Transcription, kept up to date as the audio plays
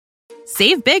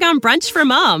Save big on brunch for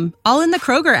mom, all in the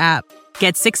Kroger app.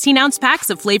 Get 16-ounce packs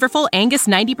of flavorful Angus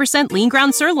 90% lean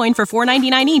ground sirloin for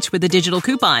 $4.99 each with a digital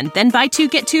coupon. Then buy 2,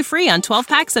 get 2 free on 12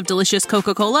 packs of delicious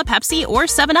Coca-Cola, Pepsi, or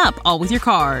 7-Up, all with your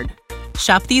card.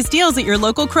 Shop these deals at your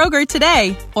local Kroger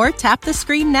today, or tap the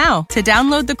screen now to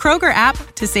download the Kroger app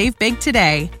to save big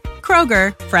today.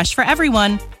 Kroger, fresh for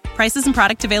everyone. Prices and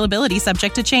product availability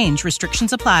subject to change.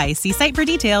 Restrictions apply. See site for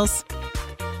details.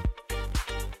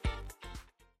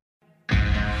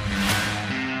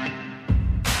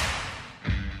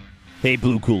 Hey,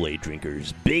 Blue Kool-Aid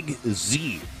drinkers, Big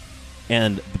Z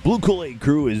and the Blue Kool-Aid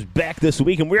crew is back this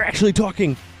week, and we're actually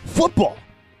talking football,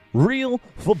 real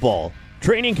football.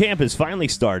 Training camp has finally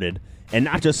started, and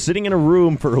not just sitting in a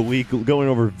room for a week going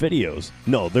over videos.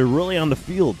 No, they're really on the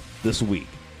field this week,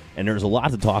 and there's a lot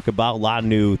to talk about, a lot of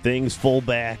new things,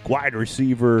 fullback, wide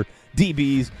receiver,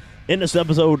 DBs. In this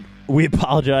episode, we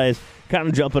apologize, kind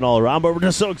of jumping all around, but we're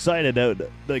just so excited.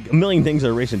 Like a million things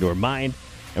are racing to our mind.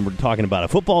 And we're talking about it.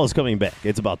 Football is coming back.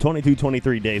 It's about 22,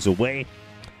 23 days away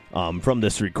from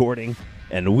this recording,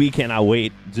 and we cannot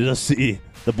wait to just see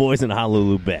the boys in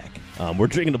Honolulu back. We're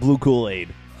drinking the Blue Kool-Aid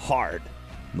hard,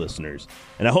 listeners,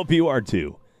 and I hope you are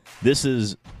too. This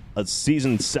is a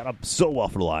season set up so well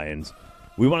for the Lions.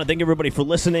 We want to thank everybody for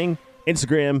listening.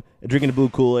 Instagram at Drinking the Blue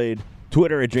Kool-Aid,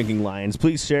 Twitter at Drinking Lions.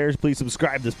 Please share, please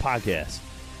subscribe to this podcast.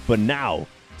 But now,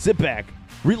 sit back,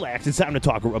 relax. It's time to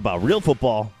talk about real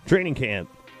football, training camp.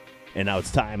 And now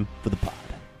it's time for the pod.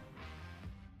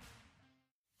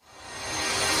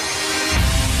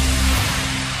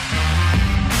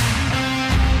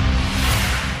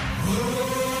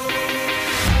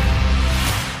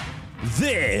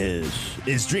 This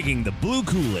is Drinking the Blue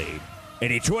Kool-Aid, a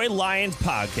Detroit Lions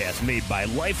podcast made by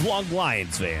lifelong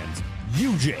Lions fans.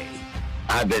 UJ.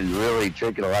 I've been really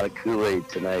drinking a lot of Kool-Aid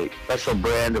tonight. Special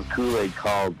brand of Kool-Aid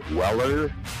called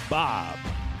Weller. Bob.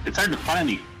 It's hard to find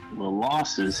the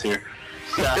losses here.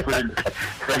 Stafford,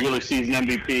 regular season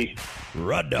MVP.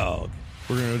 Rud Dog.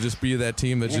 We're going to just be that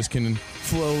team that just can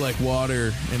flow like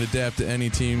water and adapt to any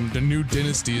team. The new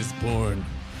dynasty is born.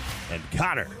 And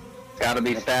Connor. It's got to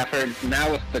be Stafford. Now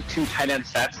with the 2 tight end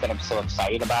sets that I'm so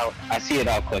excited about, I see it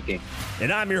all clicking.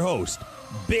 And I'm your host,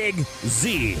 Big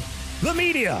Z. The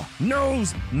media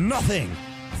knows nothing.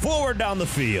 Forward down the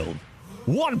field.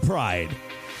 One pride.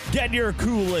 Get your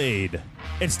Kool-Aid.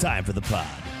 It's time for the pod.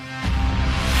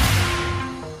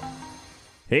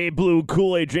 Hey, Blue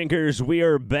Kool-Aid drinkers, we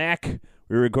are back.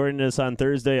 We're recording this on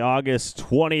Thursday, August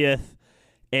 20th,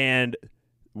 and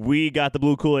we got the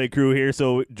Blue Kool-Aid crew here,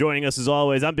 so joining us as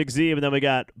always, I'm Big Z, and then we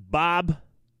got Bob.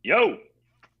 Yo.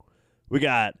 We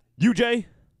got UJ.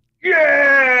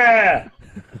 Yeah.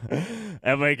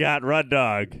 And we got Rud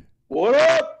Dog. What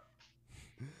up?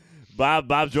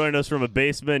 Bob's joining us from a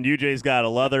basement. UJ's got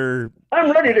a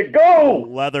I'm ready to go.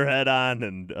 leather head on,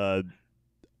 and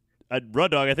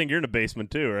Rud Dog, I think you're in the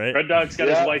basement too, right? Red Dog's got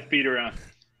his wife beater on.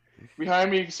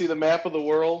 Behind me, you can see the map of the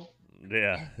world.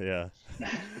 Yeah.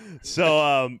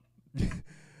 So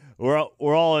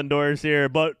we're all indoors here,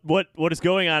 but what is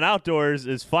going on outdoors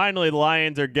is finally the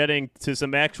Lions are getting to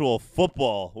some actual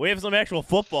football. We have some actual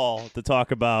football to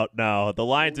talk about now. The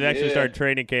Lions have actually started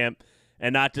training camp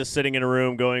and not just sitting in a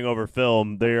room going over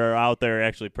film. They are out there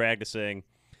actually practicing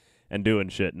and doing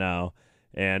shit now.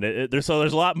 And there's a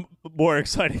lot more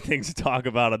exciting things to talk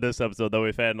about on this episode than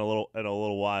we've had in a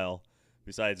little while,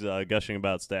 besides gushing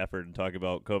about Stafford and talking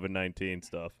about COVID-19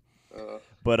 stuff.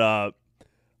 But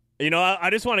I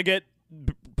just want to get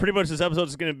pretty much this episode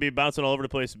is going to be bouncing all over the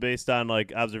place based on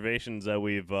like observations that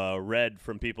we've read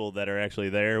from people that are actually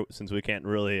there, since we can't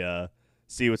really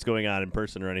see what's going on in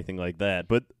person or anything like that.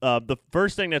 But the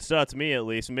first thing that stood out to me, at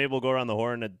least, and maybe we'll go around the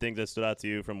horn and things that stood out to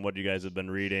you from what you guys have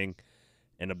been reading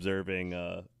and observing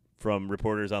from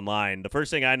reporters online. The first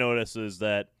thing I noticed is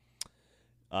that,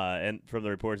 and from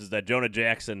the reports, is that Jonah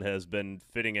Jackson has been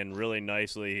fitting in really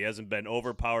nicely. He hasn't been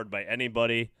overpowered by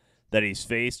anybody that he's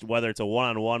faced, whether it's a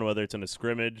one-on-one, whether it's in a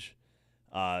scrimmage,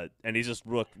 and he's just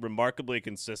looked remarkably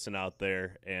consistent out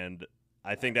there. And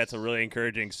I think that's a really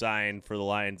encouraging sign for the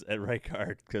Lions at right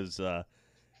guard, because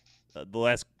at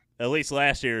least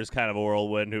last year is kind of a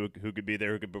whirlwind who could be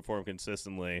there, who could perform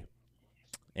consistently.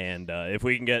 And if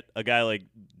we can get a guy like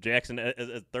Jackson as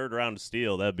a third round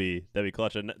steal, that'd be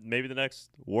clutch. And maybe the next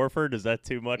Warford, is that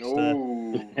too much?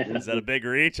 Is that a big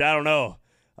reach? I don't know.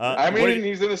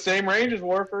 He's in the same range as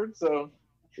Warford, so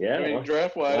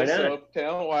draft wise, so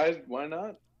talent wise, why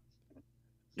not?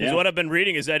 Because what I've been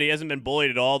reading is that he hasn't been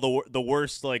bullied at all. The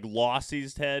worst loss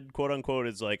he's had, quote unquote,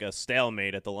 is like a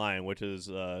stalemate at the line, which is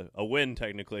a win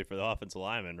technically for the offensive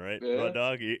lineman, right? Yeah. Rud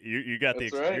Dog, you got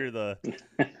That's the right. you're the.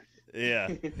 Yeah.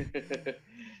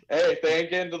 Hey, if they ain't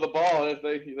getting to the ball,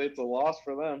 it's a loss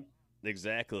for them.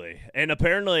 Exactly. And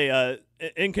apparently,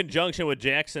 in conjunction with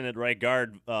Jackson at right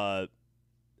guard,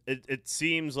 it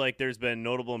seems like there's been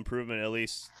notable improvement, at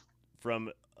least from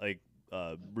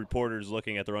reporters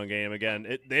looking at the run game.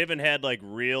 Again, they haven't had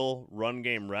real run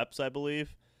game reps, I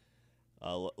believe,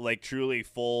 truly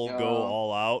full go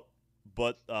all out.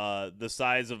 But the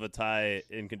size of Vaitai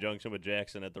in conjunction with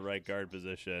Jackson at the right guard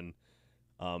position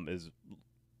is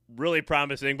really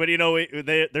promising. But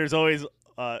there's always,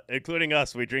 including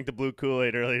us, we drink the blue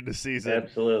Kool-Aid early in the season.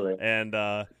 Absolutely,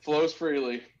 and flows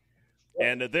freely.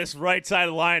 And this right side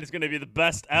of the line is going to be the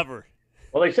best ever.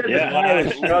 Well, they said Vaitai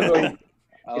was struggling.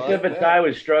 They said Vaitai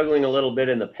was struggling a little bit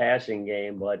in the passing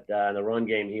game, but in the run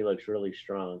game he looks really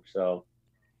strong. So,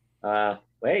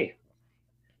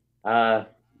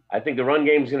 I think the run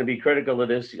game is going to be critical to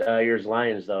this year's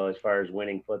Lions, though, as far as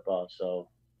winning football. So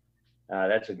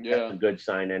that's a good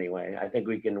sign anyway. I think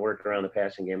we can work around the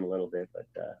passing game a little bit, but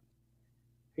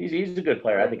he's a good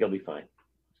player. I think he'll be fine.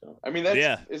 So I mean,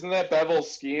 isn't that Bevel's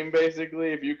scheme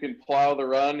basically? If you can plow the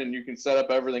run and you can set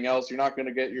up everything else, you're not going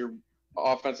to get your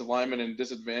offensive linemen in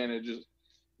disadvantageous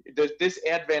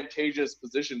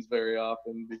positions very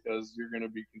often because you're going to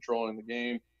be controlling the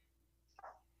game.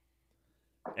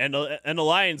 And the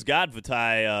Lions got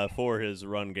Vaitai for his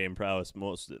run game prowess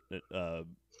most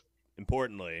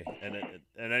importantly, and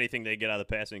anything they get out of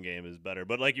the passing game is better.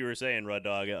 But like you were saying, Red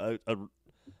Dog,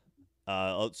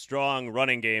 a strong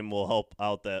running game will help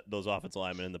out those offensive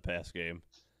linemen in the pass game.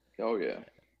 Oh yeah.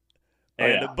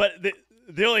 But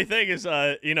the only thing is,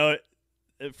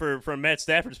 from Matt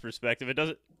Stafford's perspective, it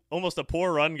doesn't. Almost a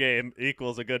poor run game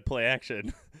equals a good play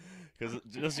action.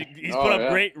 Because he's put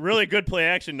up really good play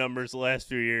action numbers the last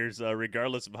few years,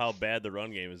 regardless of how bad the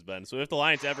run game has been. So if the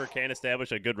Lions ever can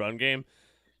establish a good run game,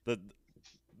 the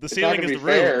ceiling is the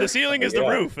roof. The ceiling is the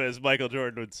roof, as Michael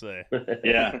Jordan would say.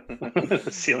 Yeah,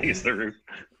 the ceiling is the roof.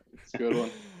 It's a good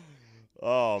one.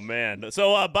 Oh man.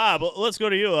 So Bob, let's go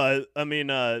to you.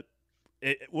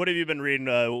 What have you been reading?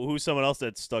 Who's someone else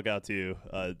that stuck out to you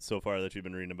so far that you've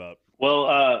been reading about?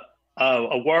 Well,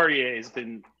 Awarie has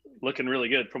been looking really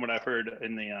good from what I've heard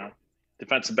in the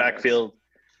defensive backfield.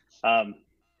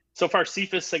 So far,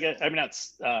 Cephas,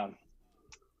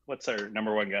 what's our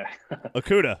number one guy?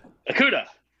 Akuda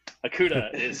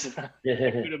is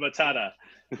Akuda Matata.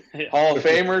 Hall of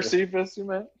Famer Cephas, you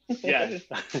meant? Yeah.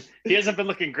 He hasn't been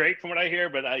looking great from what I hear,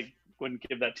 but I wouldn't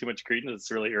give that too much credence.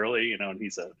 It's really early, and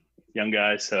he's a young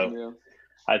guy, so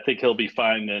I think he'll be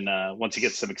fine and once he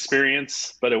gets some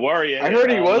experience. But Awarie, I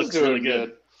heard he was doing really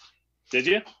good. Did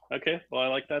you? Okay. Well, I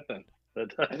like that then.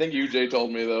 I think UJ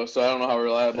told me though, so I don't know how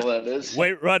reliable that is.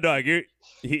 Wait, Rod Dog,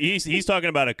 he's talking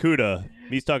about Akuda.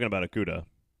 He's talking about Akuda.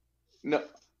 No.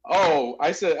 Oh,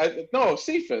 no,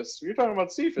 Cephas. You're talking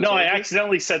about Cephas. No, I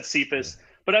accidentally said Cephas,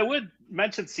 but I would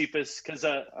mention Cephas because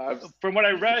from what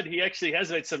I read, he actually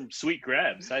has made some sweet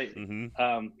grabs.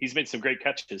 He's made some great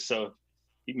catches. So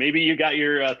maybe you got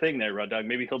your thing there, Rod Dog.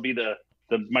 Maybe he'll be the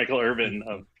Michael Irvin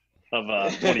of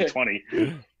 2020.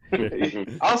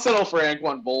 I'll settle for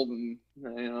Anquan Bolden,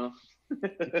 Yeah.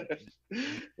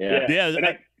 And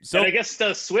I guess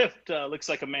Swift looks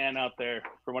like a man out there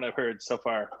from what I've heard so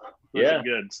far. Really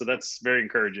good. So that's very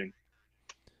encouraging.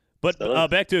 But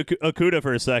back to Akuda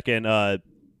for a second.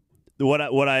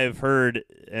 What I've heard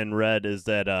and read is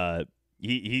that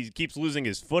he keeps losing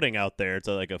his footing out there. It's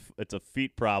a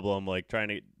feet problem. Like trying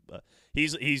to.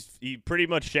 He pretty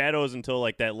much shadows until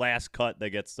that last cut that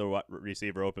gets the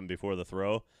receiver open before the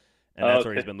throw, and that's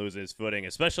where he's been losing his footing,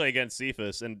 especially against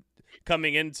Cephas. And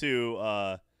coming into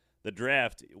the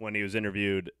draft when he was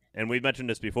interviewed, and we've mentioned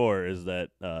this before, is that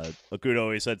Akuda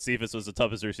always said Cephas was the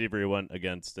toughest receiver he went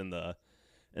against in the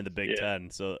Big Ten.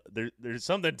 So there's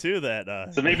something to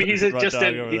that. So maybe he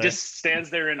just stands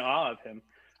there in awe of him.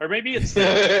 Or maybe it's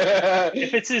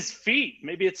if it's his feet,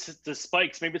 maybe it's the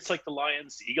spikes. Maybe it's like the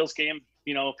Lions-Eagles game,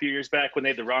 a few years back when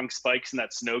they had the wrong spikes in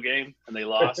that snow game and they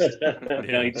lost.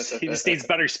 He just needs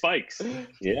better spikes.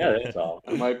 Yeah, that's all.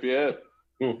 That might be it.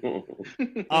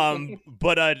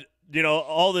 But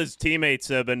all his teammates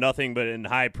have been nothing but in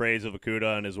high praise of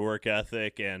Akuda and his work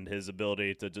ethic and his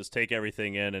ability to just take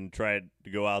everything in and try to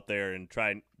go out there and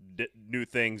try new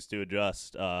things to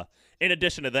adjust. In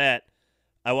addition to that,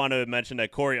 I want to mention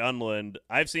that Corey Unland,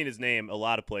 I've seen his name a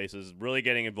lot of places, really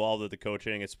getting involved with the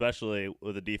coaching, especially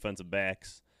with the defensive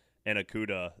backs and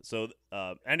Akuda. So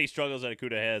any struggles that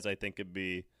Akuda has, I think, could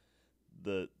be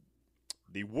the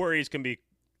worries can be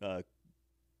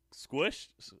squished,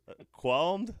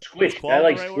 qualmed, Squished. Qualmed I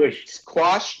like the right word? squished.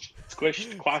 Squashed.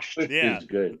 Squished, quashed. Yeah. Is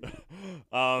good.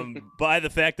 By the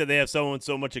fact that they have someone with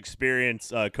so much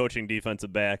experience coaching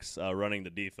defensive backs, running the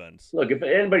defense. Look, if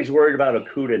anybody's worried about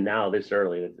Okudah now this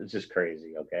early, it's just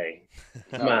crazy. Okay,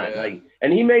 come on. Yeah.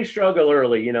 And he may struggle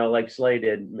early, like Slay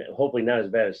did. Hopefully not as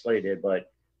bad as Slay did,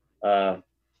 but I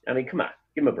mean, come on,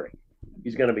 give him a break.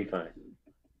 He's gonna be fine.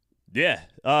 Yeah,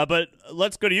 but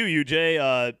let's go to you,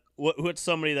 UJ. What's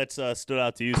somebody that's stood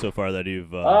out to you so far that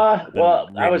you've?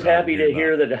 Well, I was happy to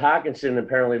hear hear that Hawkinson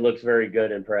apparently looks very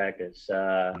good in practice,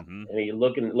 and he's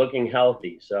looking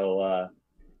healthy. So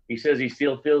he says he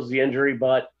still feels the injury,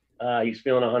 but he's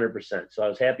feeling 100%. So I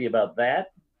was happy about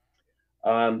that.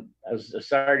 I was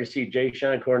sorry to see Jay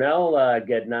Sean Cornell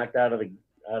get knocked out of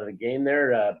the game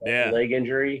there, leg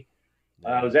injury.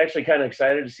 I was actually kind of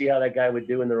excited to see how that guy would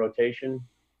do in the rotation.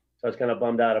 So I was kind of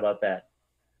bummed out about that.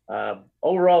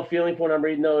 Overall feeling from what I'm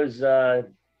reading, though, is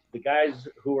the guys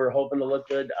who are hoping to look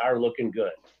good are looking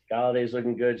good. Galladay's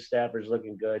looking good. Stafford's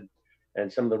looking good.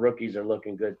 And some of the rookies are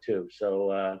looking good, too.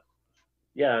 So,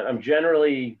 I'm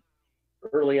generally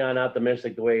early on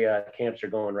optimistic the way camps are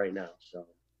going right now. So,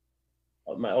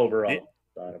 my overall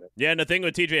thought of it. Yeah, and the thing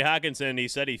with TJ Hawkinson, he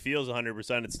said he feels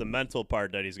 100%. It's the mental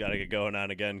part that he's got to get going on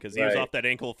again because he was off that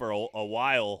ankle for a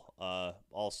while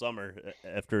all summer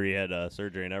after he had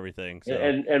surgery and everything. So.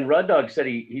 And Rudd Dog said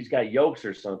he's got yokes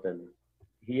or something.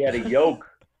 He had a yoke.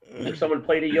 Or someone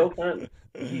played a yoke on.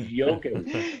 He's yoking.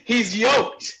 He's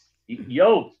yoked.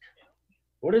 Yoked.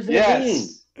 What does it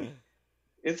mean?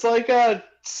 It's like a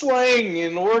slang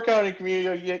in the workout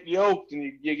community. You get yoked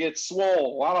and you get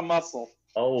swole, a lot of muscle.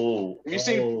 Oh, have you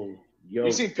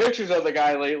seen pictures of the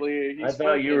guy lately? He's I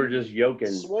thought you were just yoking.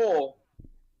 Swole.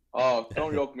 Oh,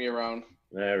 don't yoke me around.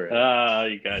 All right.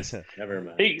 You guys. Never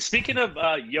mind. Hey, speaking of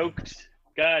yoked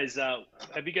guys,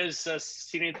 have you guys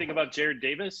seen anything about Jared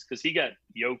Davis? Because he got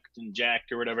yoked and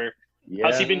jacked or whatever. Yeah.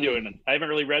 How's he been doing? I haven't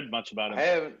really read much about him. I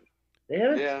haven't.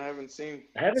 Yeah, I haven't seen.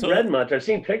 I haven't read much. I've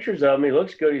seen pictures of him. He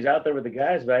looks good. He's out there with the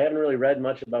guys, but I haven't really read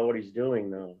much about what he's doing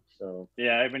though. So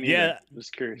yeah, I haven't. I was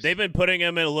curious. They've been putting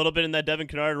him in a little bit in that Devin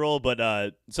Kennard role,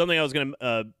 but something I was going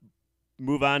to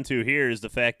move on to here is the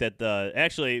fact that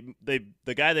actually the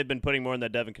guy they've been putting more in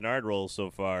that Devin Kennard role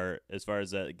so far, as far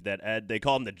as that Ed, they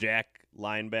call him the Jack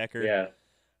linebacker. Yeah.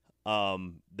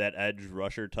 That edge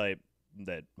rusher type.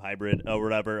 That hybrid or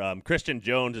whatever. Christian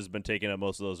Jones has been taking up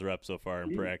most of those reps so far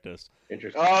in practice.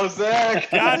 Interesting. Oh, Zach.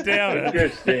 God damn it.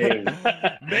 Interesting.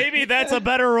 Maybe that's a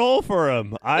better role for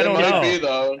him. I don't know. Be,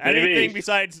 though. Anything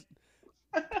besides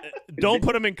don't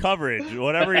put him in coverage.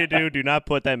 Whatever you do not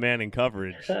put that man in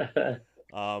coverage.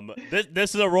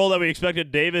 This is a role that we expected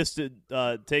Davis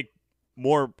to take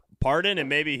more part in, and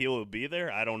maybe he will be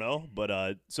there. I don't know,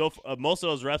 but most of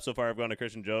those reps so far have gone to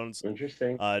Christian Jones.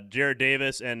 Interesting. Jared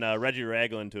Davis and Reggie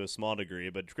Ragland to a small degree,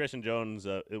 but Christian Jones,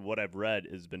 what I've read,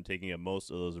 has been taking up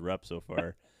most of those reps so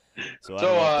far. So I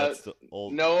don't know if that's the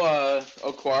old... no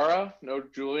Okwara, no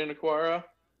Julian Okwara.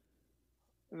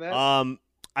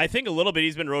 I think a little bit.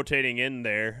 He's been rotating in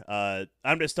there.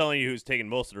 I'm just telling you who's taken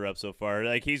most of the reps so far.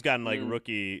 Like he's gotten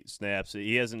rookie snaps.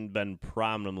 He hasn't been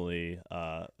prominently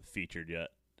featured yet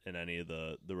in any of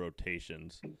the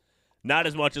rotations. Not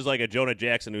as much as like a Jonah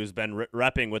Jackson who's been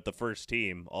repping with the first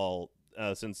team all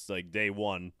since like day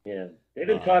one. Yeah, they've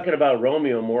been talking about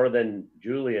Romeo more than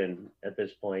Julian at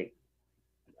this point,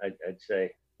 I'd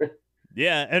say.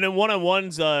 Yeah, and in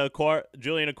one-on-ones,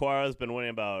 Julian Okwara has been winning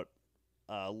about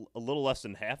a little less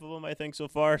than half of them, I think, so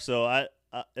far. So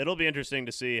it'll be interesting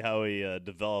to see how he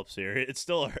develops here. It's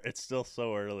still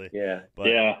so early. Yeah, but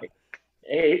yeah.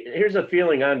 Hey, here's a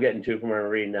feeling I'm getting to from what I'm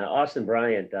reading now. Austin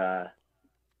Bryant, I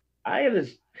have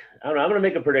this. I don't know. I'm going to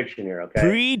make a prediction here. Okay.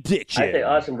 Prediction. I think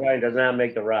Austin Bryant does not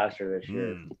make the roster this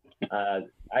year. I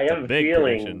have a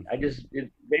feeling.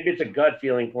 Prediction. Maybe it's a gut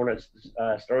feeling for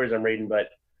stories I'm reading, but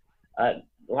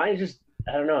Lions just.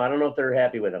 I don't know. I don't know if they're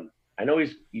happy with him. I know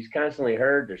he's constantly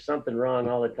hurt. There's something wrong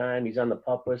all the time. He's on the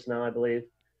PUP list now, I believe.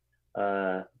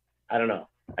 I don't know.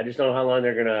 I just don't know how long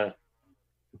they're going to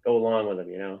go along with him.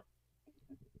 You know.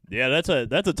 Yeah, that's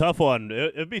a tough one.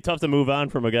 It'd be tough to move on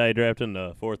from a guy drafted in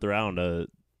the 4th round a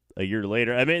year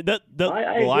later. I mean, the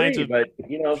Lions agree, but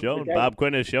you know, shown Bob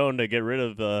Quinn has shown to get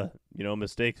rid of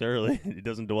mistakes early. He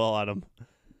doesn't dwell on them.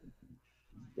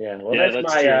 Yeah, well, that's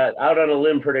my out on a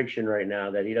limb prediction right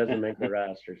now that he doesn't make the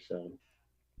roster. So,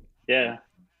 yeah,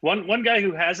 one guy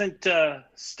who hasn't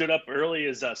stood up early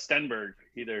is Stenberg,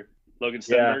 either Logan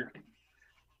Stenberg. Yeah.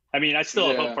 I mean, I still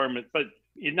have hope for him, but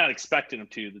you're not expecting him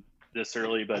to this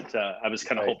early. But I was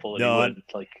kind of hopeful that he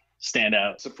would stand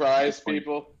out, surprise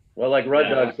people. Well, like Rudd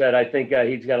Dog said, I think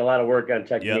he's got a lot of work on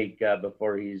technique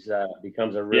before he's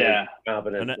becomes a really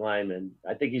competent lineman.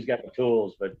 I think he's got the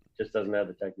tools, but just doesn't have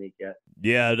the technique yet.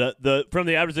 Yeah, the from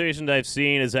the observations I've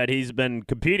seen is that he's been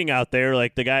competing out there.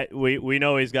 Like the guy, we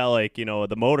know he's got like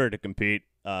the motor to compete.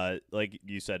 Like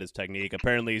you said, his technique.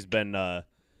 Apparently, he's been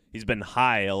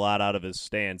high a lot out of his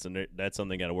stance, and that's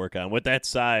something got to work on. With that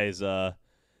size,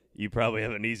 you probably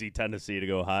have an easy tendency to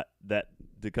go high,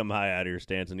 to come high out of your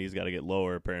stance, and he's got to get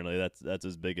lower. Apparently, that's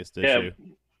his biggest issue.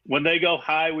 When they go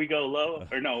high, we go low.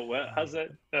 Or no, how's that?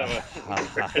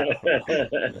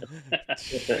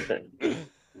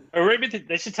 Or maybe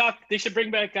they should talk. They should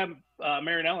bring back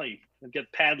Marinelli and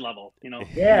get pad level.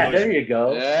 Yeah, there you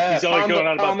go. Yeah, he's always going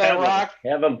on about that pad rock.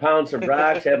 Have him pound some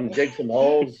rocks. Have him dig some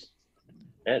holes.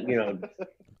 And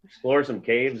explore some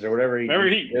caves or whatever.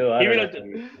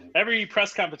 Every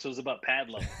press conference was about pad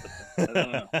level. I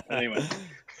don't know. Anyway,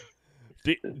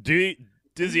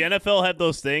 does the NFL have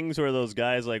those things where those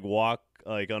guys like walk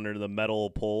like under the metal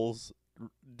poles?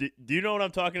 Do you know what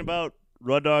I'm talking about,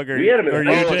 Rudd Dog? Or you,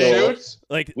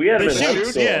 like we had the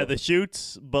chutes, the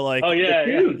chutes, but like you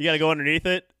got to go underneath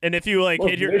it, and if you like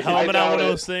hit your helmet on one of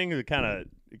those things, it kind of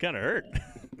hurt.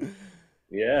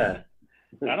 Yeah.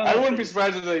 I wouldn't be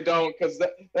surprised if they don't, because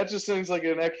that just seems like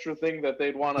an extra thing that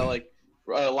they'd want to like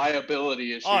a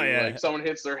liability issue. Oh, yeah. Like someone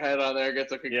hits their head on there,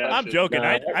 gets a concussion. I'm joking.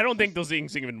 I don't think those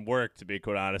things even work, to be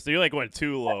quite honest. You like went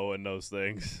too low in those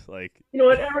things. Like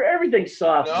what? Everything's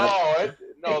soft.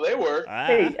 No, they work.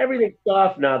 Hey, everything's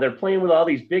soft now. They're playing with all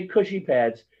these big cushy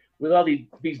pads with all these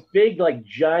big like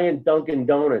giant Dunkin'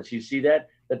 Donuts. You see that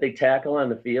they tackle on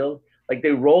the field? Like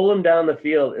they roll them down the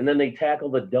field and then they tackle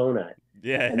the donut.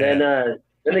 Yeah. And then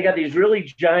they got these really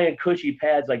giant cushy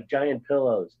pads like giant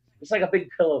pillows. It's like a big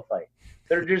pillow fight.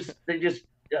 They just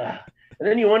and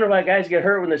then you wonder why guys get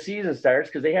hurt when the season starts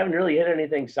because they haven't really hit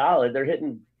anything solid. They're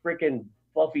hitting freaking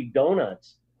fluffy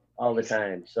donuts all the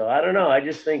time. So I don't know. I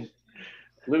just think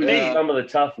losing some of the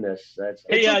toughness. It's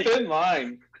a thin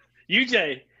line.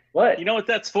 UJ. What? You know what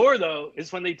that's for though?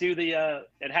 Is when they do the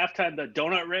at halftime the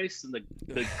donut race and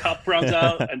the cup runs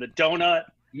out and the donut.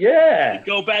 Yeah. They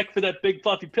go back for that big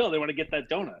fluffy pill. They want to get that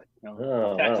donut.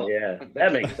 Oh, yeah.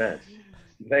 That makes sense.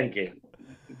 Thank you.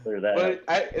 Clear that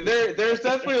up. There's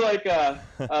definitely like a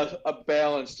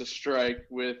balance to strike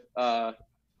with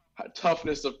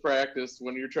toughness of practice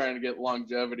when you're trying to get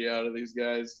longevity out of these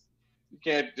guys. You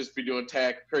can't just be doing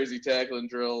crazy tackling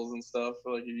drills and stuff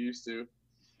like you used to.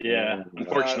 Yeah,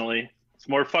 unfortunately. It's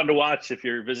more fun to watch if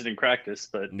you're visiting practice,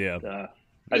 but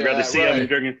I'd rather see them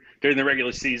during the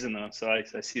regular season, though. So I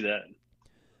see that.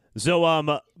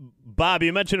 So, Bob,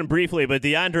 you mentioned him briefly, but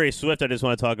DeAndre Swift, I just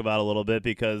want to talk about a little bit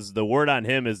because the word on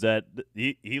him is that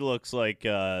he looks like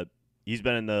he's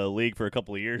been in the league for a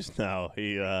couple of years now.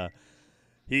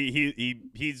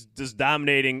 He's just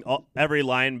dominating every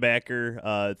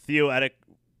linebacker.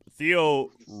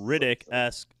 Theo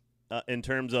Riddick-esque in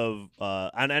terms of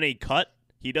on any cut,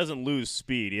 he doesn't lose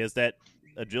speed. He has that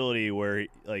agility where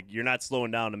you're not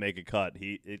slowing down to make a cut.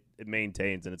 It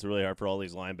maintains, and it's really hard for all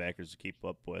these linebackers to keep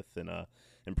up with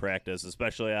in practice,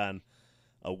 especially on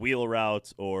a wheel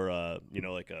route or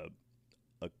like a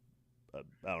I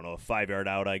don't know, a 5-yard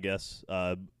out, I guess.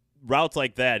 Routes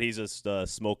like that, he's just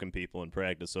smoking people in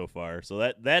practice so far.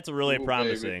 So that's really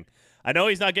promising. Baby. I know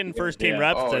he's not getting first team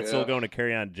reps. That's still going to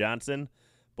Kerryon Johnson,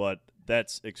 but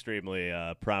that's extremely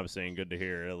promising. Good to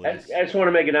hear. At least. I just want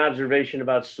to make an observation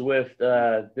about Swift.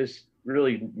 This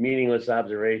really meaningless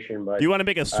observation, but do you want to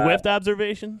make a Swift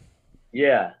observation?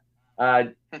 Yeah.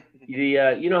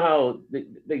 You know how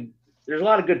there's a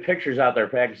lot of good pictures out there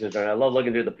practices, and I love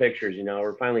looking through the pictures.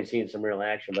 We're finally seeing some real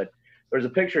action. But there's a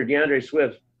picture of DeAndre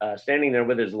Swift standing there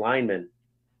with his lineman,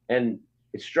 and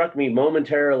it struck me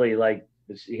momentarily like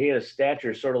he had a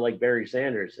stature sort of like Barry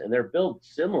Sanders, and they're built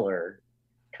similar.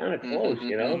 Kind of close,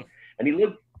 and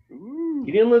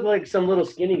he didn't look like some little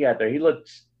skinny guy there. He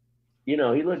looked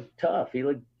tough. I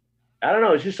don't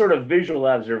know. It's just sort of visual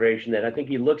observation that I think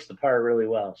he looks the part really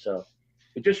well. So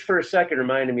it just for a second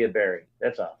reminded me of Barry.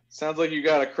 That's all. Sounds like you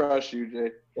got a crush,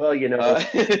 UJ. Well,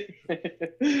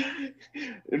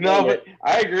 No, but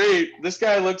I agree. This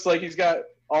guy looks like he's got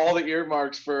all the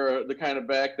earmarks for the kind of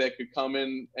back that could come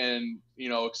in and,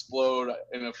 explode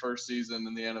in a first season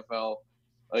in the NFL.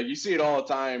 Like you see it all the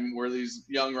time where these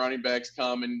young running backs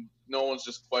come and no one's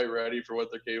just quite ready for what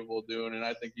they're capable of doing. And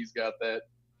I think he's got that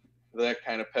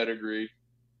kind of pedigree.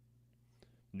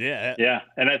 Yeah. Yeah.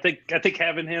 And I think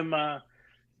having him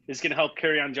is going to help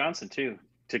Kerryon Johnson too,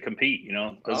 to compete,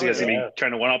 those guys are going to be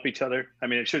trying to one up each other. I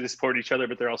mean, I'm sure they support each other,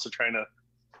 but they're also trying to,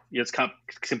 it's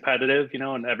competitive,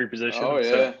 in every position. Oh yeah.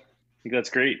 So I think that's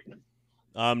great.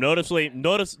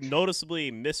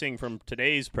 Noticeably missing from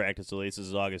today's practice, at least this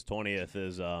is August 20th,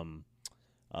 is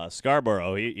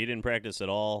Scarborough. He didn't practice at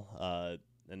all,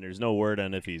 and there's no word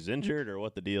on if he's injured or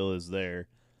what the deal is there.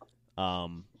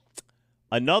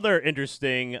 Another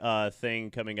interesting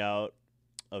thing coming out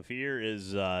of here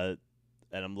is, and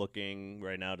I'm looking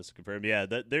right now just to confirm,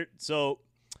 so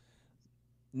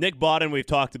Nick Bawden, we've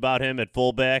talked about him at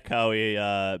fullback, how he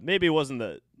maybe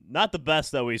wasn't not the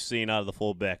best that we've seen out of the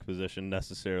fullback position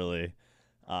necessarily.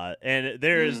 And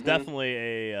there is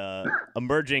definitely a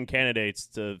emerging candidates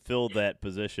to fill that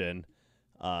position.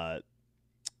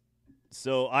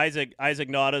 So Isaac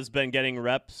Nauda's been getting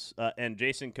reps, and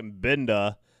Jason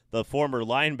Kambinda, the former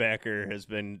linebacker, has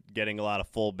been getting a lot of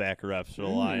fullback reps for the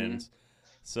Lions.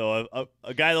 So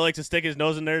a guy that likes to stick his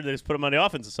nose in there, they just put him on the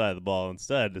offensive side of the ball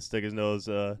instead to stick his nose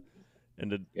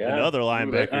into other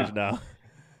linebackers now.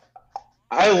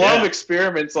 I love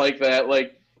experiments like that.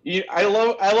 Like I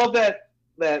love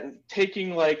that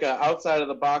taking like a outside of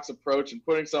the box approach and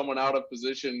putting someone out of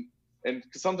position, and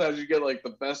cause sometimes you get like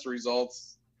the best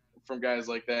results from guys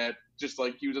like that. Just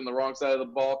like he was in the wrong side of the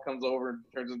ball, comes over and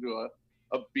turns into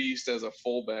a beast as a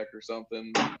fullback or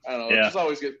something. I don't know. Yeah.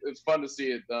 It's just it's fun to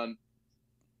see it done.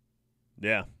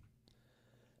 Yeah,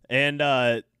 and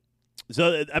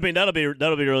so I mean that'll be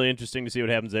really interesting to see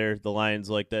what happens there. The Lions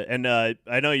like that, and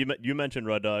I know you mentioned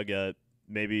Rud Dog.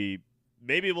 Maybe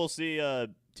we'll see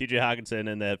T.J. Hockenson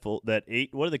in that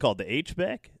 8. What are they called? The H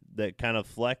back, that kind of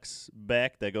flex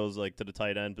back that goes like to the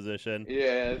tight end position.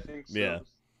 Yeah, I think so. Yeah.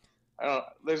 I don't.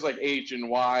 There's like H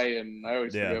and Y, and I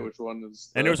always forget which one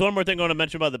is. And there was one more thing I want to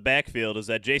mention about the backfield is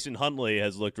that Jason Huntley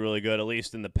has looked really good, at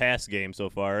least in the past game so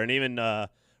far, and even.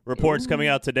 Reports coming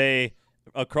out today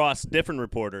across different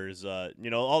reporters.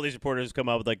 All these reporters come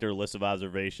out with like their list of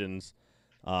observations.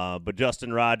 But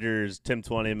Justin Rogers, Tim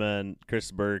Twentyman, Chris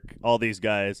Burke, all these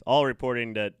guys, all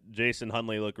reporting that Jason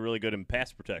Huntley looked really good in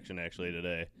pass protection actually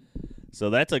today. So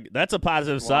that's a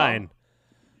positive sign.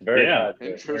 Very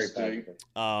positive. Interesting.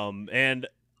 And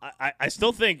I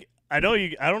still think I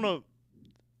don't know.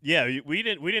 Yeah, we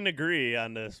didn't agree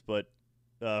on this, but.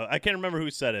 I can't remember who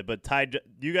said it, but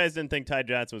you guys didn't think Ty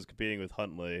Johnson was competing with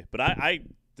Huntley. But I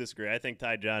disagree. I think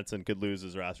Ty Johnson could lose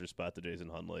his roster spot to Jason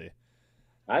Huntley.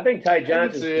 I think Ty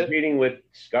Johnson's competing with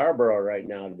Scarborough right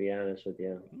now, to be honest with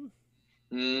you.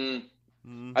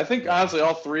 I think, honestly,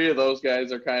 all three of those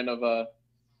guys are kind of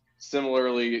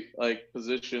similarly like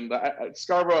positioned.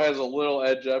 Scarborough has a little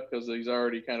edge up because he's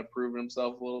already kind of proven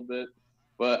himself a little bit.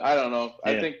 But I don't know.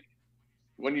 I think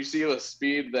when you see the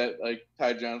speed that like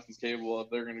Ty Johnson's capable of,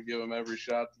 they're going to give him every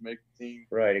shot to make the team.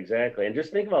 Right, exactly. And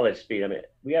just think of all that speed. I mean,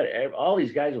 we got all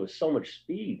these guys with so much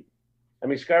speed. I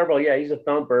mean, Scarborough, he's a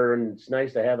thumper, and it's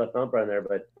nice to have a thumper on there,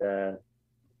 but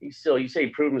he's still, you say he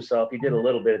proved himself. He did a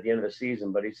little bit at the end of the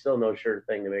season, but he's still no sure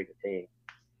thing to make the team.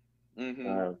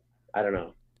 I don't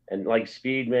know. And like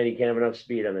speed, man, you can't have enough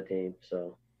speed on the team.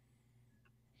 So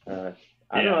I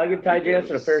don't know. I give Ty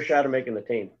Johnson a fair shot of making the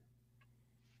team.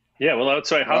 Yeah, well, that's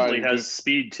why Huntley has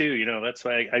speed too. That's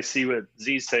why I see what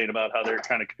Z's saying about how they're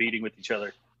kind of competing with each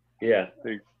other. Yeah.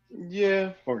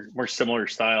 More similar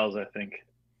styles, I think.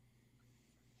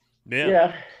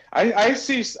 Yeah. I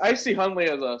see Huntley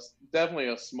as definitely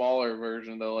a smaller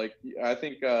version though. Like I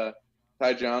think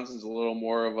Ty Johnson's a little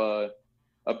more of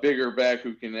a bigger back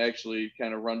who can actually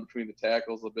kind of run between the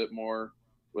tackles a bit more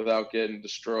without getting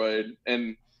destroyed.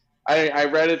 And I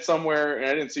read it somewhere, and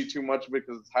I didn't see too much of it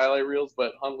because it's highlight reels,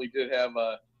 but Huntley did have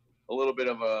a little bit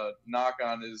of a knock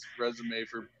on his resume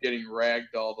for getting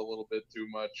ragdolled a little bit too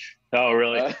much. Oh,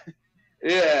 really?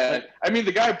 Yeah. I mean,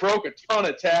 the guy broke a ton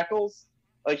of tackles.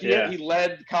 Like, he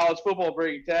led college football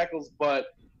breaking tackles,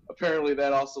 but apparently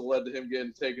that also led to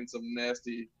him taking some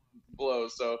nasty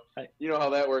blows. So you know how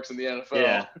that works in the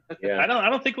NFL. Yeah. I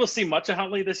don't think we'll see much of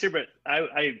Huntley this year, but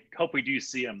I hope we do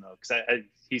see him though, because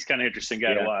he's kind of interesting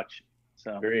guy to watch.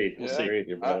 So Agreed. We'll see.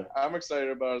 I'm excited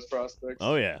about his prospects.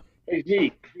 Oh yeah. Hey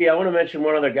G, I want to mention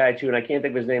one other guy too, and I can't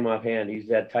think of his name offhand. He's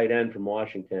that tight end from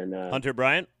Washington. Hunter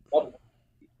Bryant.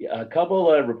 A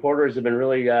couple of reporters have been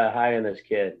really high on this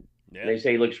kid. Yeah. And they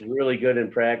say he looks really good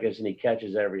in practice and he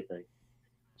catches everything.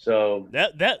 So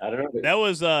that I don't know. That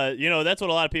was that's what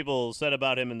a lot of people said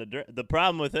about him. The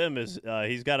problem with him is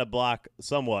he's got to block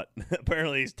somewhat.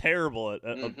 Apparently he's terrible at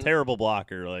a terrible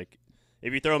blocker. Like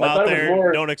if you throw him out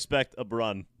there, don't expect a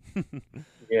run.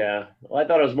 Yeah, well, I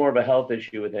thought it was more of a health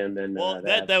issue with him than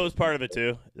that was part of it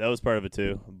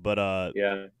too. But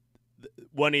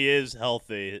when he is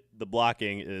healthy, the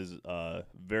blocking is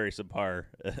very subpar,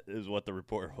 is what the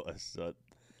report was. So,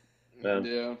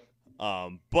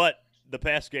 but the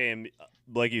past game,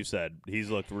 like you said, he's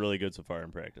looked really good so far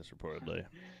in practice, reportedly.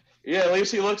 Yeah, at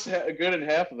least he looks good in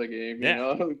half of the game. You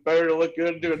know, better to look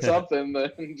good doing something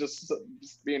than just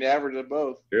being average at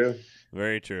both. True.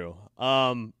 Very true.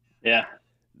 Yeah.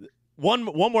 One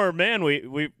more man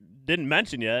we didn't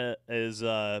mention yet is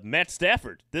Matt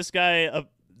Stafford. This quarterback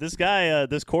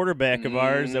of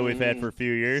ours that we've had for a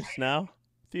few years now.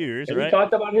 Have right? we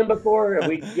talked about him before? Have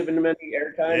we given him any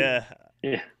airtime?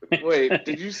 Yeah. Wait,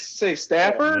 did you say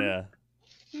Stafford? Yeah.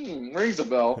 Rings a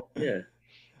bell. Yeah.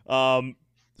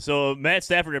 So Matt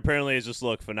Stafford apparently has just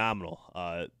looked phenomenal.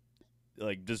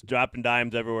 Like just dropping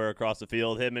dimes everywhere across the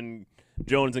field. Him and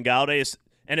Jones and Galladay.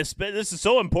 And this is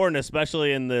so important,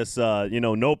 especially in this,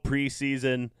 no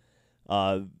preseason.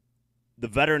 The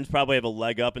veterans probably have a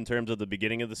leg up in terms of the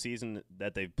beginning of the season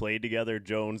that they've played together,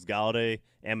 Jones, Galladay,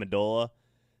 Amendola.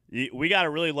 We got to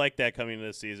really like that coming into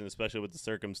this season, especially with the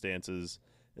circumstances,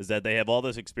 is that they have all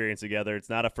this experience together. It's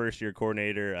not a first-year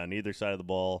coordinator on either side of the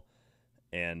ball.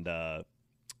 And that,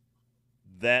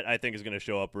 I think, is going to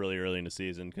show up really early in the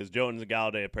season because Jones and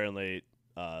Galladay apparently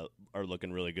are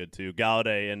looking really good, too.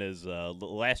 Galladay in his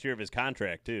last year of his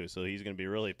contract, too, so he's going to be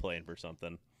really playing for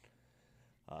something.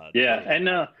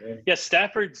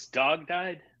 Stafford's dog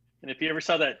died. And if you ever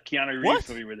saw that Keanu Reeves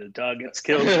movie where the dog gets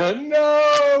killed,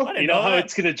 no, you know how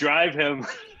it's going to drive him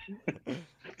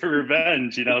for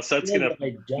revenge, so it's going to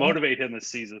motivate him this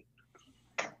season.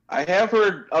 I have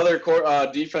heard other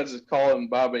defenses call him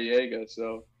Baba Yaga,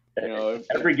 so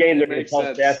every game they're going to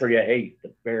call Stafford, hey,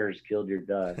 the Bears killed your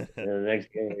dog. And the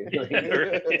next game,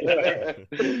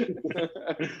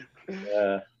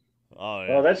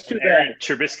 well, that's too bad.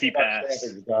 Trubisky pass.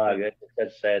 Dog.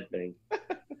 That's a sad thing.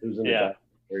 Losing the dog.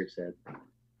 Very sad.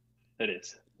 It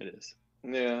is.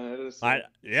 Yeah, it is. I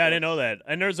didn't know that.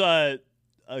 And there's a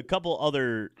couple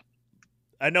other.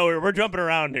 I know we're jumping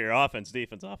around here, offense,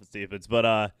 defense,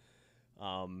 but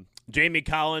Jamie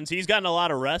Collins, he's gotten a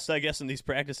lot of rest, I guess, in these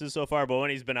practices so far. But when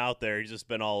he's been out there, he's just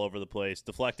been all over the place,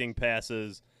 deflecting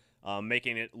passes,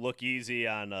 making it look easy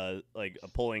on a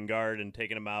pulling guard and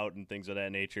taking him out and things of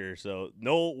that nature. So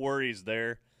no worries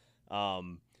there.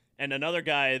 And another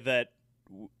guy that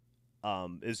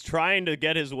is trying to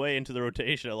get his way into the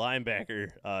rotation at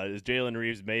linebacker is Jalen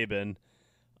Reeves-Maybin.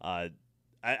 I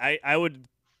would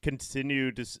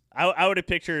continue to I would have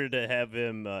pictured to have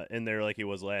him in there like he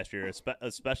was last year,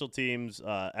 a special teams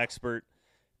expert,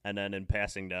 and then in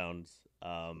passing downs.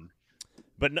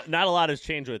 But not a lot has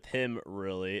changed with him,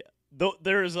 really. Though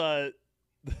there's I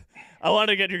want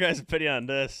to get your guys' opinion on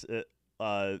this.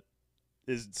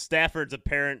 Is Stafford's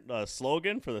apparent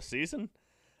slogan for the season?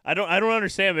 I don't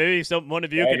understand. Maybe one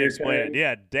of you can explain it.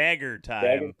 Yeah, dagger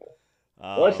time.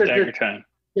 Dagger time.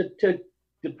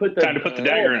 To put the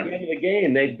dagger in at the end of the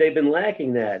game. They've been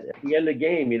lacking that at the end of the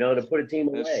game, to put a team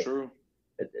away. That's true.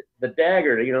 The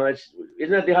dagger,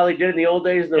 isn't that how they did in the old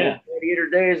days, in the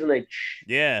gladiator days, and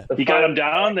you got them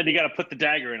down, then you got to put the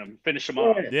dagger in them, finish them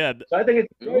off. Yeah. So I think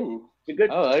it's good. It's a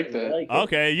good. I like that.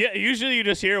 Okay, yeah. Usually you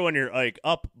just hear when you're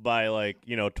up by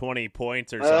 20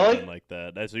 points or something like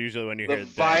that. That's usually when you hear the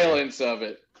violence of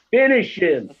it. Finish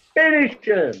him.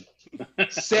 Savage.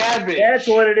 That's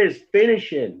what it is. Finish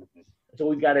him. That's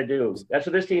what we got to do. That's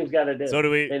what this team's got to do. So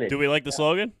do we like the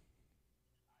slogan?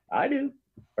 I do.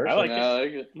 I like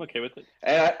it. I'm okay with it.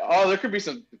 And there could be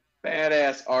some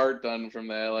badass art done from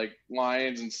that, like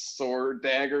lions and sword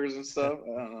daggers and stuff. I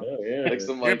don't know. Oh, yeah.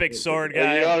 You're a big sword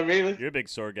guy. You know what I mean? You're a big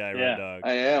sword guy, Red Dog.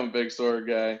 I am a big sword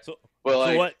guy. So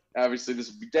what? Obviously,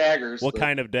 this would be daggers. What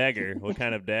kind of dagger? What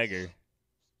kind of dagger?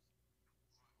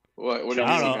 What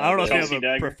I don't know if you have a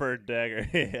dagger? preferred dagger.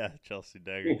 Yeah, Chelsea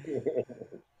dagger.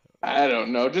 I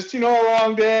don't know. Just a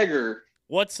long dagger.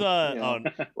 What's no,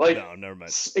 never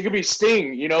mind. It could be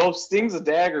Sting. Sting's a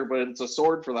dagger, but it's a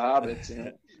sword for the hobbits.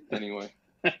 Anyway.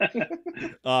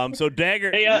 So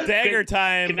dagger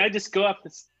time. Can I just go off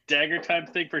this dagger time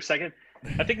thing for a second?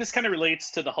 I think this kind of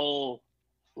relates to the whole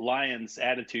Lions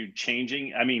attitude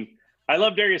changing. I mean, I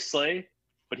love Darius Slay,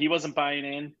 but he wasn't buying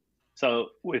in. So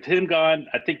with him gone,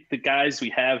 I think the guys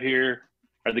we have here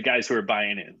are the guys who are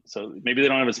buying in. So maybe they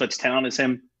don't have as much talent as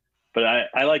him, but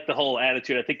I like the whole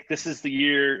attitude. I think this is the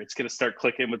year it's going to start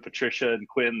clicking with Patricia and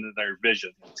Quinn and their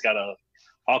vision. It's got to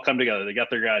all come together. They got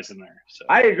their guys in there. So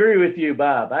I agree with you,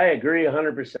 Bob. I agree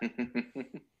 100%.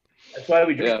 That's why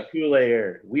we drink the Kool-Aid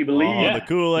here. We believe. The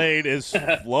Kool-Aid is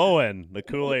flowing. The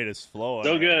Kool-Aid is flowing.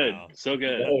 So good. So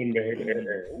good.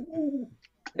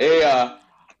 Hey,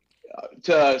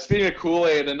 speaking of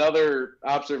Kool-Aid, another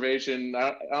observation.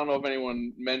 I don't know if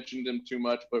anyone mentioned him too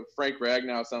much, but Frank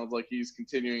Ragnow sounds like he's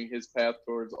continuing his path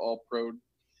towards all-pro.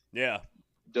 Yeah.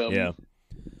 Dumb. Yeah.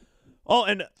 Oh,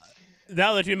 and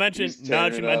now that you mentioned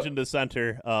the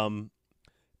center,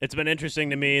 it's been interesting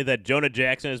to me that Jonah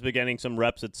Jackson has been getting some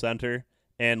reps at center,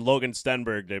 and Logan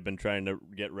Stenberg, they've been trying to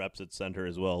get reps at center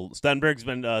as well. Stenberg's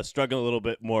been struggling a little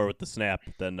bit more with the snap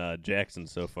than Jackson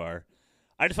so far.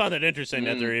 I just found that interesting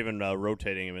that they're even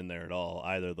rotating him in there at all,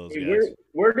 either of those guys.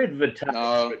 Where did Vitaly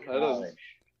go to college?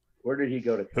 Where did he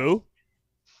go to college? Who?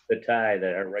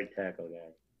 Vitaly, our right tackle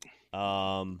guy.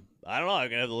 I don't know. I'm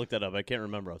going to have to look that up. I can't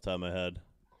remember off the top of my head.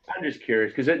 I'm just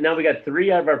curious because now we got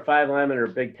 3 out of our 5 linemen are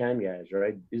Big Ten guys,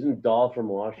 right? Isn't Dahl from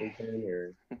Washington?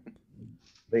 Or I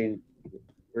mean,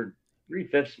 we're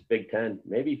 3/5 Big Ten,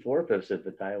 maybe 4/5 if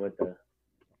Vitaly went to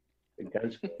Big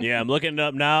Ten school. Yeah, I'm looking it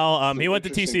up now. He went to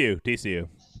TCU.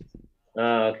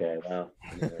 Oh, okay. Well,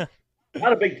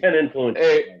 not a Big Ten influence.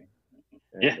 Hey.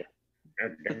 Yeah.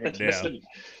 Yeah.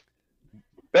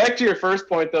 Back to your first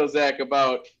point, though, Zach,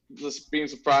 about just being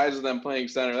surprised with them playing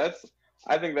center.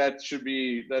 I think that's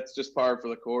just par for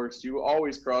the course. You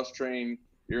always cross-train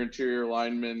your interior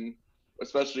linemen,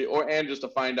 especially, and just to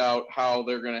find out how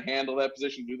they're going to handle that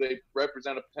position. Do they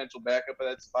represent a potential backup at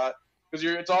that spot? Because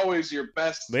it's always your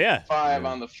best 5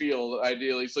 on the field,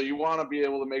 ideally. So you want to be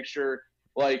able to make sure,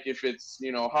 like, if it's,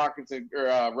 Hawkinson or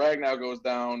Ragnow goes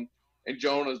down and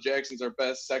Jonas Jackson's our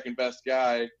second best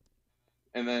guy,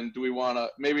 and then do we want to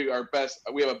maybe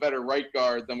we have a better right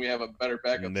guard, then we have a better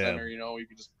backup center. You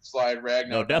can just slide Ragnow.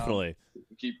 No, definitely.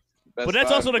 Keep but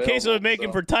that's also the case of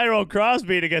making for Tyrone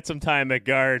Crosby to get some time at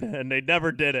guard, and they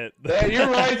never did it. Yeah, you're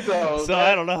right, though. So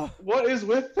I don't know. What is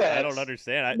with that? I don't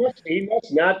understand. He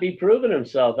must not be proving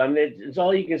himself. I mean, it's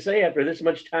all you can say after this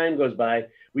much time goes by.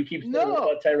 We keep saying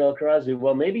about Tyrell Crosby.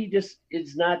 Well, maybe he just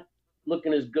is not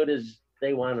looking as good as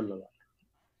they want him to look.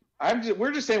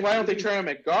 We're just saying, why don't they try him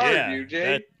at guard,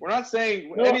 UJ? We're not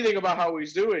saying anything about how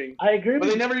he's doing. I agree. But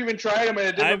they never even tried him at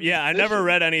a different position. I never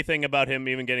read anything about him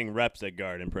even getting reps at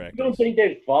guard in practice. You don't think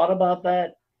they've thought about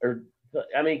that? Or,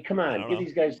 I mean, come on, give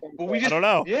these guys some. I don't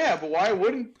know. Yeah, but why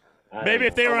wouldn't? Maybe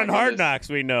if they were on Hard Knocks,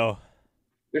 we know.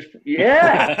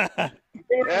 Yeah.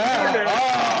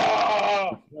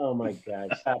 Oh my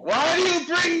God! Stop. Why do you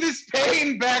bring this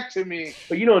pain back to me?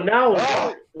 But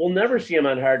now we'll never see them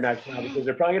on Hard Knocks now because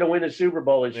they're probably going to win the Super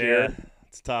Bowl this year.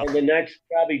 It's tough. And the next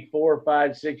probably 4,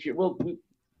 5, 6 years,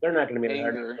 they're not going to be on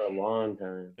Hard Knocks for a long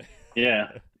time.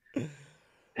 Yeah.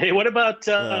 Hey, what about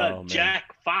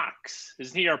Jack Fox?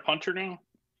 Isn't he our punter now?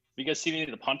 You guys see any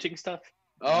of the punting stuff?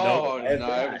 Oh, no,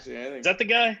 I haven't seen anything. Is that the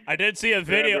guy? I did see a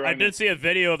video. I did see a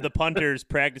video of the punters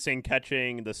practicing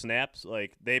catching the snaps.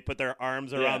 Like they put their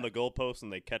arms around the goalpost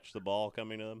and they catch the ball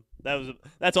coming to them.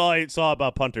 That's all I saw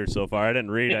about punters so far. I didn't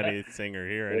read anything or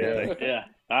hear anything. Yeah,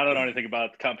 I don't know anything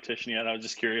about the competition yet. I was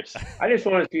just curious. I just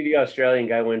want to see the Australian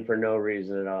guy win for no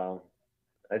reason at all.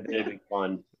 I think it'd be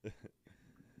fun.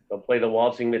 They'll play the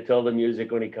waltzing Matilda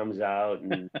music when he comes out,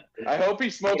 and I hope he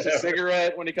smokes a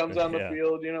cigarette when he comes on the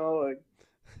field.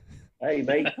 Hey,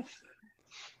 mate.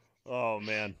 Oh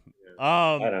man.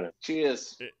 I don't know.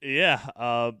 Cheers. Yeah.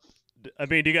 I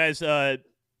mean, did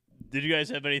you guys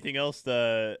have anything else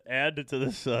to add to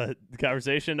this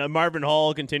conversation? Marvin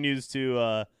Hall continues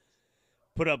to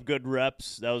put up good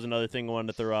reps. That was another thing I wanted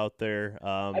to throw out there.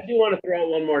 I do want to throw out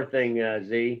one more thing,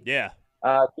 Z. Yeah.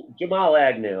 Jamal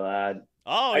Agnew.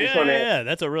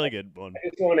 That's a really good one. I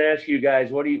just want to ask you guys,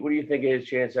 what do you think of his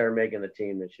chances are making the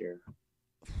team this year?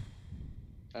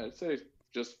 I'd say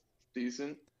just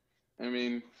decent. I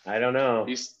mean, I don't know.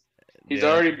 He's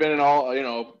already been an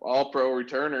all pro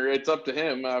returner. It's up to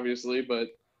him, obviously, but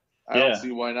I don't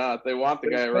see why not. They want the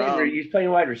guy around. He's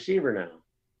playing wide receiver now,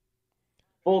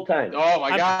 full time. Oh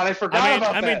my God, I forgot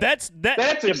about that. I mean, that's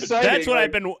exciting. That's what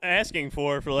I've been asking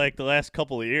for like the last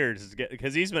couple of years,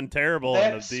 because he's been terrible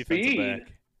on the defensive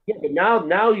back. Yeah, but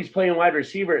now he's playing wide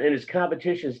receiver, and his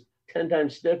competition's 10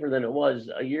 times stiffer than it was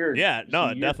a year. Yeah,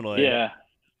 no, definitely. Yeah.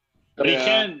 But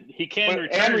he can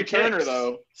return returner kicks,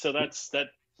 though. So that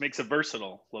makes it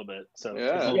versatile a little bit. So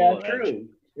true.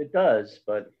 It does,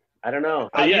 but I don't know.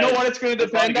 You know what it's going to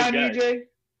depend on, EJ?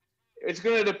 It's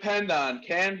going to depend on,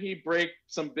 can he break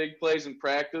some big plays in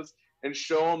practice and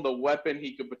show him the weapon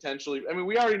he could potentially. I mean,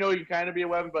 we already know he can kind of be a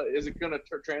weapon, but is it going to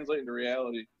translate into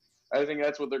reality? I think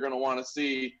that's what they're going to want to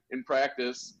see in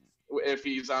practice. If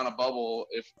he's on a bubble,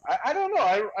 I don't know.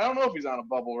 I don't know if he's on a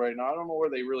bubble right now. I don't know where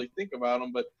they really think about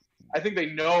him, but I think they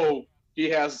know he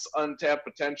has untapped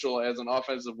potential as an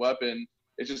offensive weapon.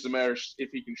 It's just a matter of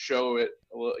if he can show it,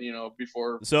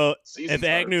 before. So season if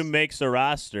starts. Agnew makes the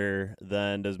roster,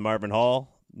 then does Marvin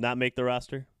Hall not make the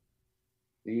roster?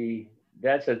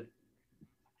 That's a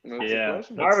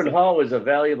question. Marvin Hall was a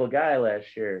valuable guy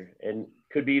last year and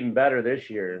could be even better this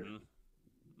year. Mm-hmm.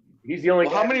 He's the only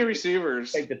guy how many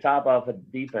receivers take the top off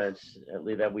of defense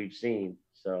that we've seen.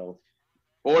 So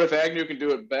But what if Agnew can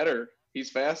do it better? He's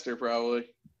faster, probably.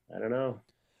 I don't know.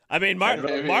 I mean,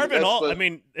 Marvin Hall. I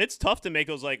mean, it's tough to make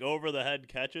those like over the head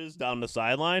catches down the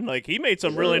sideline. Like he made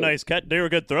some really nice catch. They were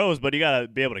good throws, but you got to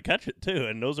be able to catch it too.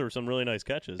 And those are some really nice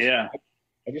catches. Yeah.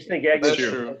 I just think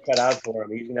Agnew's cut out for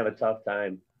him. He's gonna have a tough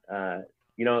time.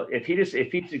 If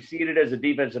he succeeded as a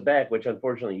defensive back, which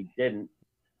unfortunately he didn't,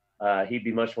 he'd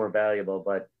be much more valuable.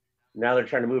 But now they're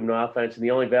trying to move him to offense, and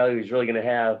the only value he's really going to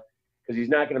have, because he's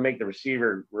not going to make the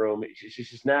receiver room. It's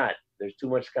just not. There's too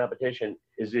much competition.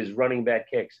 Is his running back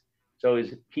kicks? So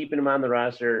is keeping him on the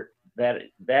roster that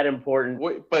important?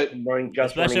 But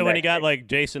especially when you got like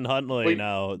Jason Huntley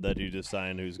now that you just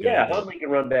signed, who's good. Yeah, Huntley can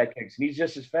run back kicks, and he's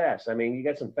just as fast. I mean, you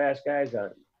got some fast guys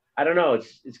on. I don't know.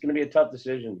 It's going to be a tough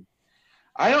decision.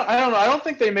 I don't know. I don't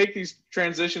think they make these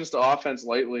transitions to offense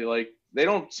lightly. Like they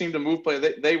don't seem to move play.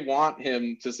 They want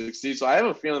him to succeed. So I have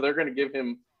a feeling they're going to give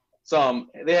him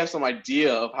they have some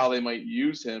idea of how they might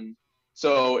use him.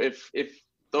 So if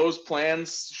those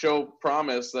plans show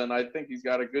promise, then I think he's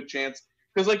got a good chance.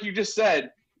 Because like you just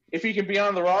said, if he can be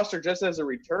on the roster just as a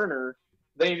returner,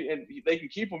 they can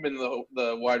keep him in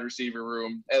the wide receiver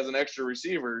room as an extra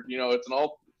receiver. You know, it's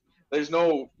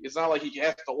not like he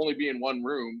has to only be in one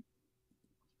room.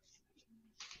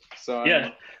 So yeah,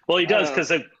 well, he does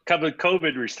because of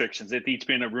COVID restrictions. If each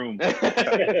be in a room.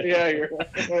 Yeah, you're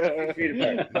right.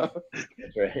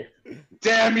 That's right.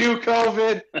 Damn you,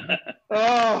 COVID!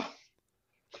 Oh.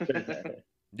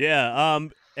 Yeah.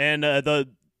 And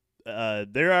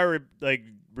there are like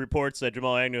reports that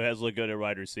Jamal Agnew has looked good at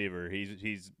wide receiver.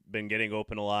 He's been getting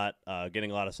open a lot,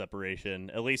 getting a lot of separation,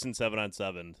 at least in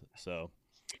 7-on-7. So,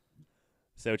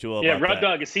 say what you will. Yeah, about Rod that.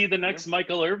 Dog. Is he the next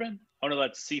Michael Irvin? Oh no,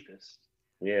 that's Cephas.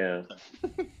 Yeah.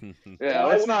 Yeah,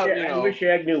 that's not. I wish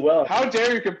Agnew well. How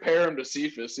dare you compare him to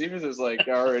Cephas? Cephas is like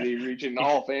already reaching the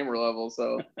Hall of Famer level.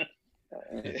 So.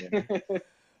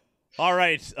 All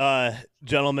right,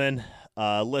 gentlemen,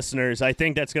 listeners. I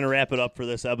think that's going to wrap it up for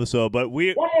this episode. But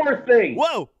one more thing.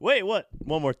 Whoa! Wait, what?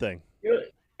 One more thing.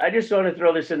 I just want to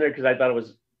throw this in there because I thought it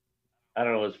was, I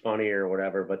don't know, it was funny or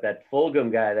whatever. But that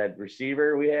Fulgham guy, that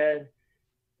receiver we had.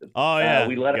 Oh yeah,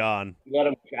 we let him.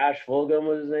 Josh Fulgham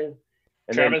was his name.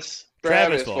 And Travis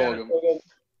Fulgham.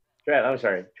 I'm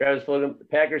sorry, Travis Fulgham. The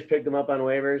Packers picked him up on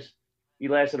waivers. He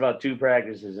lasted about 2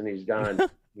 practices and he's gone.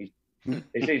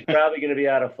 They say he's probably going to be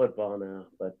out of football now.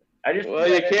 But I just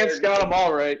you can't scout them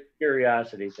all, right?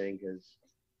 Curiosity thing, because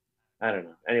I don't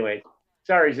know. Anyway,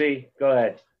 sorry Z, go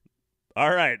ahead.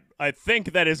 All right, I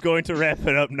think that is going to wrap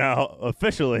it up now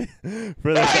officially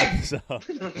for this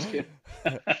episode.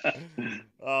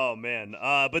 Oh man!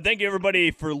 But thank you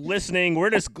everybody for listening. We're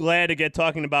just glad to get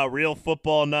talking about real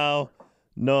football now.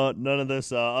 No, none of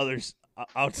this other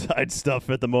outside stuff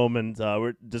at the moment.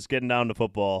 We're just getting down to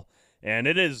football, and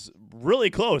it is really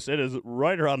close. It is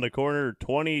right around the corner.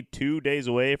 22 days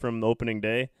away from the opening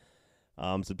day,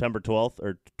 September 12th,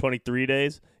 or 23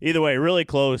 days. Either way, really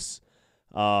close.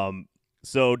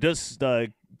 So just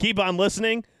keep on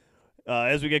listening.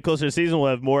 As we get closer to the season, we'll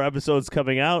have more episodes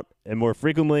coming out and more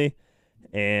frequently.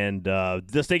 And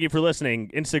just thank you for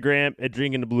listening. Instagram at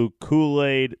Drinking the Blue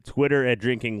Kool-Aid, Twitter at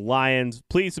Drinking Lions.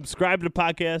 Please subscribe to the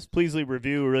podcast. Please leave a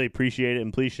review. We really appreciate it.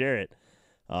 And please share it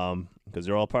because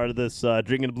they're all part of this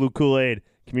Drinking the Blue Kool-Aid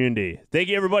community. Thank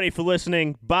you, everybody, for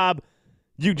listening. Bob,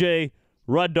 UJ,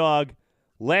 Rud Dog.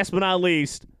 Last but not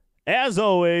least, as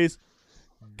always,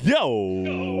 go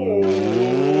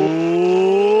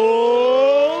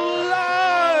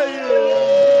Lions!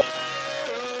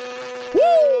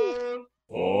 Woo!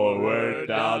 Forward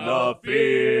down the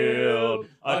field,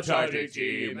 a charging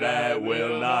team that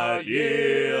will not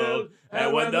yield.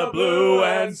 And when the blue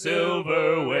and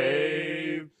silver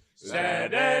wave,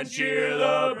 stand and cheer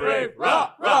the brave.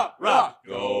 Rock, rock, rock!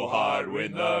 Go hard,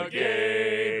 win the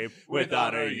game. With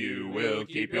honor you will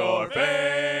keep your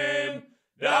fame.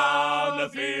 Down the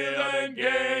field and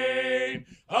gain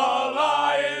a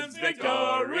Lions victory.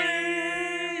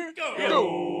 Go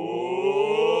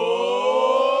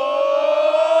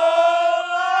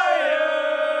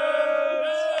Lions!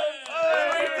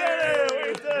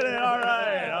 We did it! All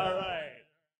right.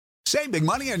 Save big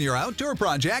money on your outdoor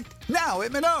project now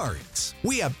at Menards.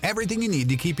 We have everything you need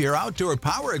to keep your outdoor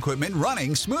power equipment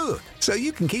running smooth, so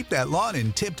you can keep that lawn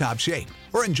in tip-top shape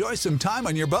or enjoy some time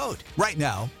on your boat. Right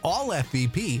now, all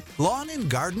FVP, lawn and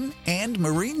garden, and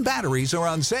marine batteries are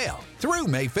on sale through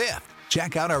May 5th.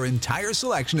 Check out our entire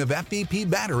selection of FVP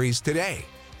batteries today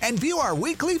and view our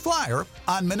weekly flyer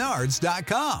on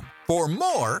Menards.com for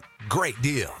more great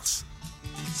deals.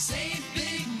 Save